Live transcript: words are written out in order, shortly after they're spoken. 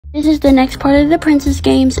This is the next part of the Princess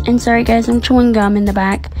Games, and sorry guys, I'm chewing gum in the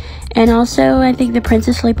back. And also, I think the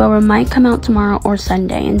Princess Sleepover might come out tomorrow or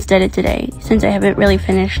Sunday instead of today, since I haven't really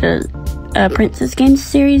finished the Princess Games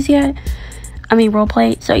series yet. I mean,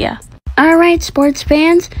 roleplay, so yeah. Alright, sports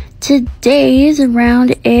fans, today's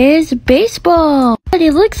round is baseball. But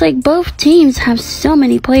it looks like both teams have so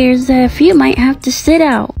many players that a few might have to sit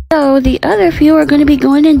out. So the other few are going to be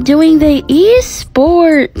going and doing the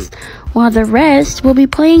esports, while the rest will be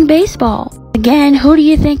playing baseball. Again, who do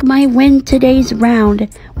you think might win today's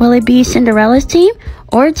round? Will it be Cinderella's team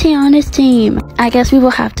or Tiana's team? I guess we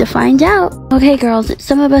will have to find out. Okay girls,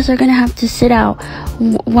 some of us are going to have to sit out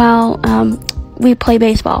while we play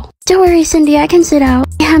baseball. Don't worry Cindy, I can sit out.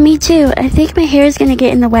 Yeah, me too. I think my hair is going to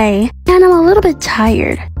get in the way. And I'm a little bit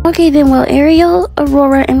tired. Okay then, well Ariel,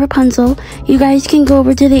 Aurora, and Rapunzel, you guys can go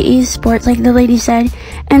over to the esports like the lady said,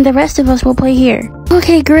 and the rest of us will play here.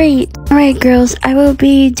 Okay, great. Alright girls, I will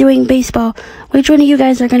be doing baseball. Which one of you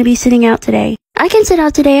guys are going to be sitting out today? I can sit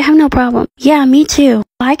out today, I have no problem. Yeah, me too.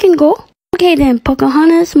 I can go. Okay then,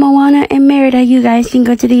 Pocahontas, Moana, and Merida, you guys can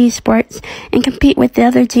go to the esports and compete with the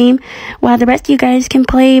other team, while the rest of you guys can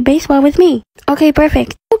play baseball with me. Okay,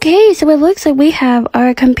 perfect. Okay, so it looks like we have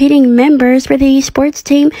our competing members for the esports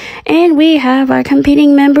team, and we have our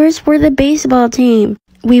competing members for the baseball team.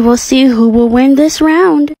 We will see who will win this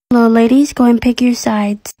round. Hello ladies, go and pick your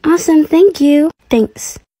sides. Awesome, thank you.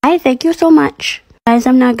 Thanks. Thank you so much. Guys,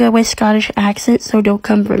 I'm not good with Scottish accents, so don't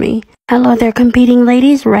come for me. Hello there, competing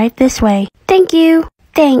ladies, right this way. Thank you.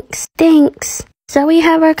 Thanks. Thanks. So we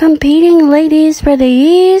have our competing ladies for the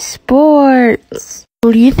esports.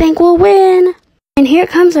 Who do you think will win? And here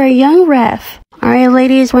comes our young ref. Alright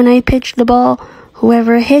ladies, when I pitch the ball,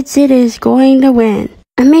 whoever hits it is going to win.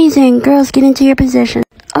 Amazing. Girls, get into your position.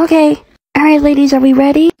 Okay. Alright ladies, are we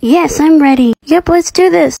ready? Yes, I'm ready. Yep, let's do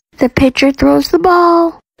this. The pitcher throws the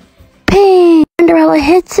ball. Ping! Cinderella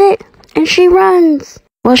hits it, and she runs.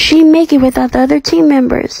 Will she make it without the other team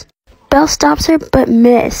members? Belle stops her, but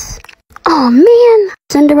miss. Oh man!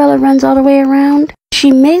 Cinderella runs all the way around.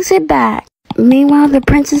 She makes it back. Meanwhile, the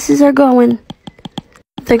princesses are going.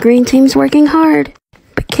 The green team's working hard.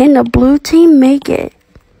 But can the blue team make it?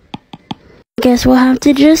 Guess we'll have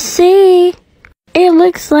to just see. It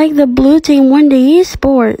looks like the blue team won the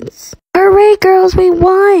esports. Hooray, girls, we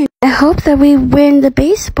won! I hope that we win the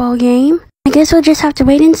baseball game. I guess we'll just have to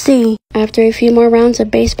wait and see. After a few more rounds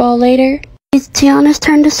of baseball later, it's Tiana's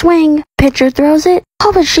turn to swing. Pitcher throws it.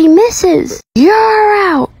 Oh, but she misses. You're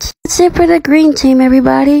out. That's it for the green team,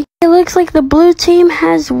 everybody. It looks like the blue team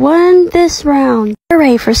has won this round.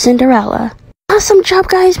 Hooray for Cinderella. Awesome job,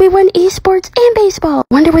 guys. We won esports and baseball.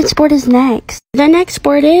 Wonder what sport is next. The next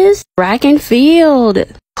sport is track and field.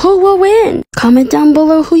 Who will win? Comment down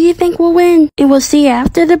below who you think will win, and we'll see you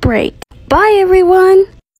after the break. Bye, everyone.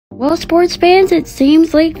 Well, sports fans, it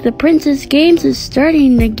seems like the Princess Games is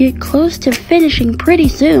starting to get close to finishing pretty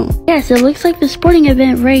soon. Yes, it looks like the sporting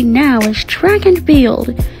event right now is track and field.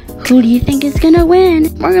 Who do you think is gonna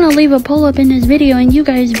win? We're gonna leave a poll up in this video and you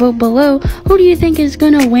guys vote below. Who do you think is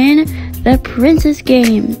gonna win the Princess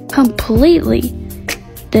Game completely?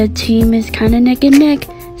 The team is kind of neck and neck.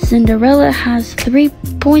 Cinderella has 3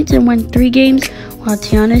 points and won 3 games, while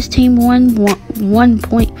Tiana's team won 1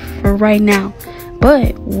 point for right now.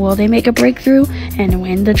 But will they make a breakthrough and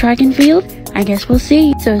win the track and field? I guess we'll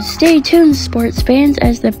see. So stay tuned, sports fans,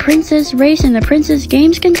 as the Princess Race and the Princess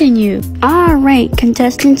Games continue. Alright,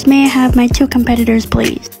 contestants, may I have my 2 competitors,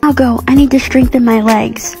 please? I'll go. I need to strengthen my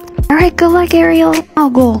legs. Alright, good luck, Ariel.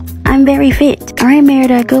 I'll go. I'm very fit. Alright,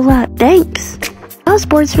 Merida, good luck. Thanks. Well,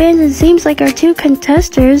 sports fans, it seems like our 2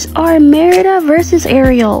 contestants are Merida versus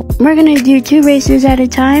Ariel. We're gonna do 2 races at a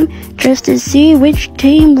time just to see which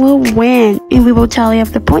team will win. And we will tally up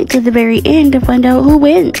the points at the very end to find out who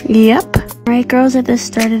wins. Yep. Alright girls, at the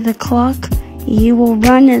start of the clock, you will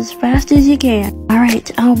run as fast as you can.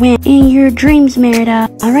 Alright, I'll win in your dreams, Merida.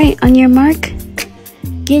 Alright, on your mark,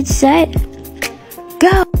 get set,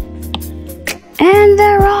 go. And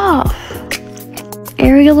they're off.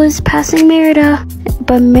 Ariel is passing Merida,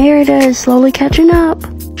 but Merida is slowly catching up.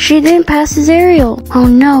 She then passes Ariel. Oh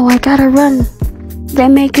no, I gotta run. They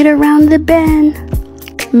make it around the bend.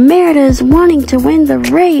 Merida is wanting to win the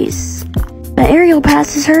race, but Ariel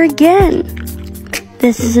passes her again.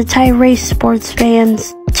 This is a tight race, sports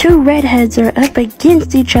fans. 2 redheads are up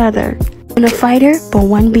against each other. One a fighter, but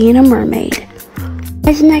one being a mermaid.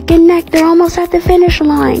 It's neck and neck. They're almost at the finish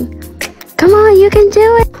line. Come on, you can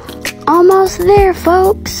do it. Almost there,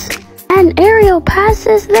 folks. And Ariel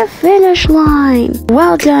passes the finish line.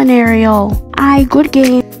 Well done, Ariel. Good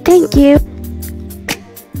game. Thank you.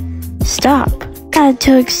 Stop. That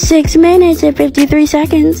took 6 minutes and 53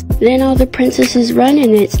 seconds. Then all the princesses run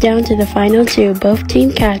and it's down to the final 2. Both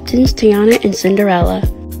team captains, Tiana and Cinderella.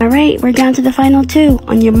 Alright, we're down to the final 2.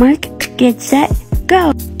 On your mark, get set,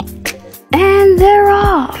 go. And they're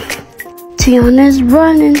off. Tiana's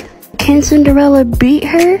running. Can Cinderella beat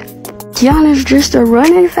her? Tiana's just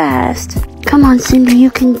running fast. Come on, Cindy,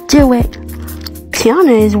 you can do it.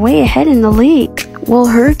 Tiana is way ahead in the lead. Will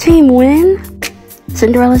her team win?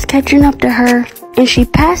 Cinderella's catching up to her, and she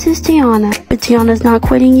passes Tiana, but Tiana's not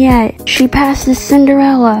quitting yet. She passes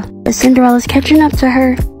Cinderella, but Cinderella's catching up to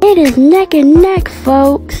her. It is neck and neck,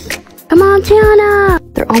 folks. Come on,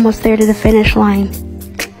 Tiana! They're almost there to the finish line.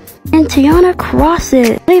 And Tiana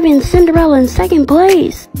crosses, leaving Cinderella in second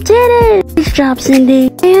place. Did it! Nice job, Cindy.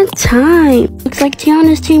 And time. Looks like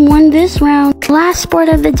Tiana's team won this round. Last sport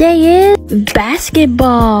of the day is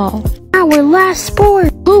basketball. Our last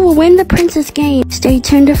sport. Who will win the princess game? Stay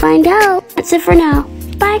tuned to find out. That's it for now.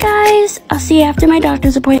 Bye, guys. I'll see you after my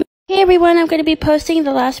doctor's appointment. Hey, everyone. I'm going to be posting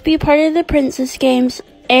the last few part of the princess games.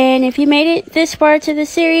 And if you made it this far to the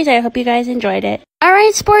series, I hope you guys enjoyed it.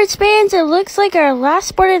 Alright, sports fans, it looks like our last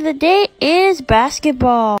sport of the day is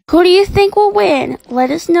basketball. Who do you think will win?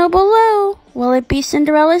 Let us know below. Will it be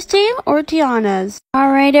Cinderella's team or Tiana's?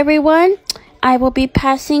 Alright, everyone. I will be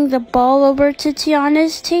passing the ball over to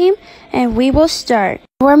Tiana's team, and we will start.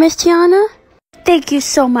 For Miss Tiana, thank you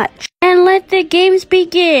so much. And let the games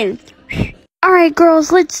begin. Alright,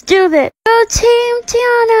 girls, let's do this. Go Team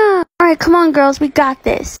Tiana! Alright, come on, girls, we got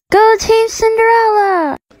this. Go Team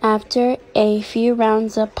Cinderella! After a few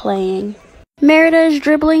rounds of playing, Merida is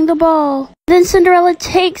dribbling the ball. Then Cinderella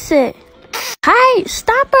takes it. Hi,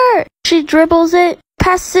 stop her! She dribbles it,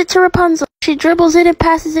 passes it to Rapunzel. She dribbles it and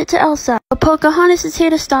passes it to Elsa. But Pocahontas is here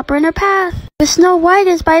to stop her in her path. But Snow White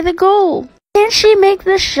is by the goal. Can she make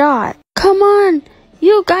the shot? Come on,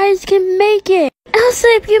 you guys can make it. Elsa,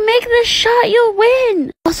 if you make the shot, you'll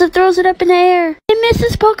win. Elsa throws it up in the air. It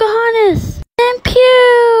misses Pocahontas. And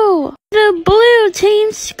pew! The blue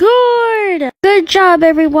team scored! Good job,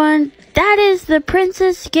 everyone. That is the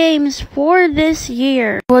Princess Games for this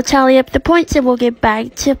year. We'll tally up the points and we'll get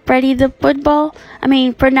back to Fernando the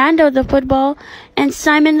football, and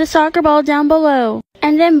Simon the soccer ball down below.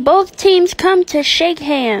 And then both teams come to shake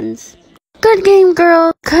hands. Good game,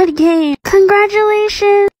 girl. Good game.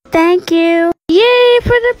 Congratulations. Thank you. Yay for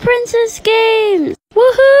the Princess Games.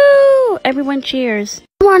 Woohoo! Everyone cheers.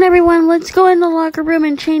 Come on, everyone. Let's go in the locker room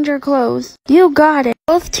and change our clothes. You got it.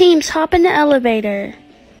 Both teams hop in the elevator.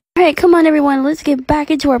 Alright, come on, everyone. Let's get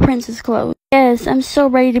back into our princess clothes. Yes, I'm so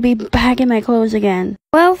ready to be back in my clothes again.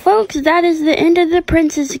 Well, folks, that is the end of the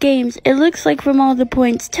Princess Games. It looks like from all the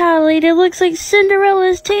points tallied, it looks like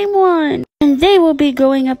Cinderella's team won. And they will be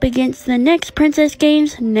going up against the next Princess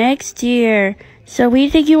Games next year. So we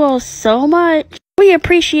thank you all so much. We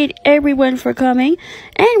appreciate everyone for coming,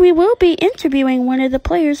 and we will be interviewing one of the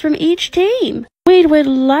players from each team. We would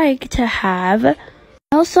like to have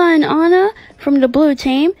Elsa and Anna from the blue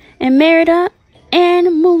team, and Merida and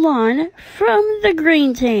Mulan from the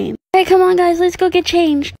green team. Hey, come on, guys, let's go get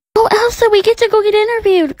changed. Oh, Elsa, we get to go get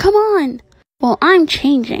interviewed. Come on. Well, I'm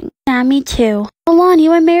changing. Yeah, me too. Mulan,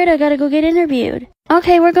 you and Merida gotta go get interviewed.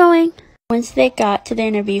 Okay, we're going. Once they got to the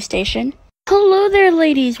interview station, hello there,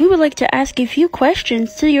 ladies. We would like to ask a few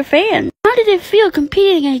questions to your fans. How did it feel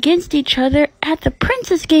competing against each other at the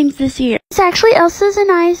Princess Games this year? It's actually Elsa's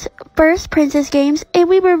and I's first Princess Games, and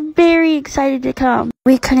we were very excited to come.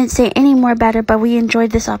 We couldn't say any more about it, but we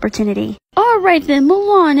enjoyed this opportunity. Alright then,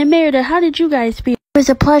 Mulan and Merida, how did you guys feel? It was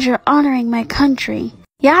a pleasure honoring my country.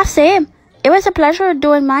 Yeah, same. It was a pleasure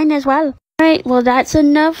doing mine as well. Alright, well that's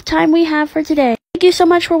enough time we have for today. Thank you so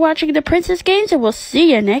much for watching the Princess Games, and we'll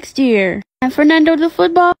see you next year. I'm Fernando the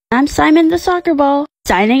football. I'm Simon the soccer ball.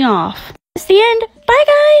 Signing off. That's the end. Bye,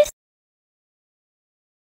 guys.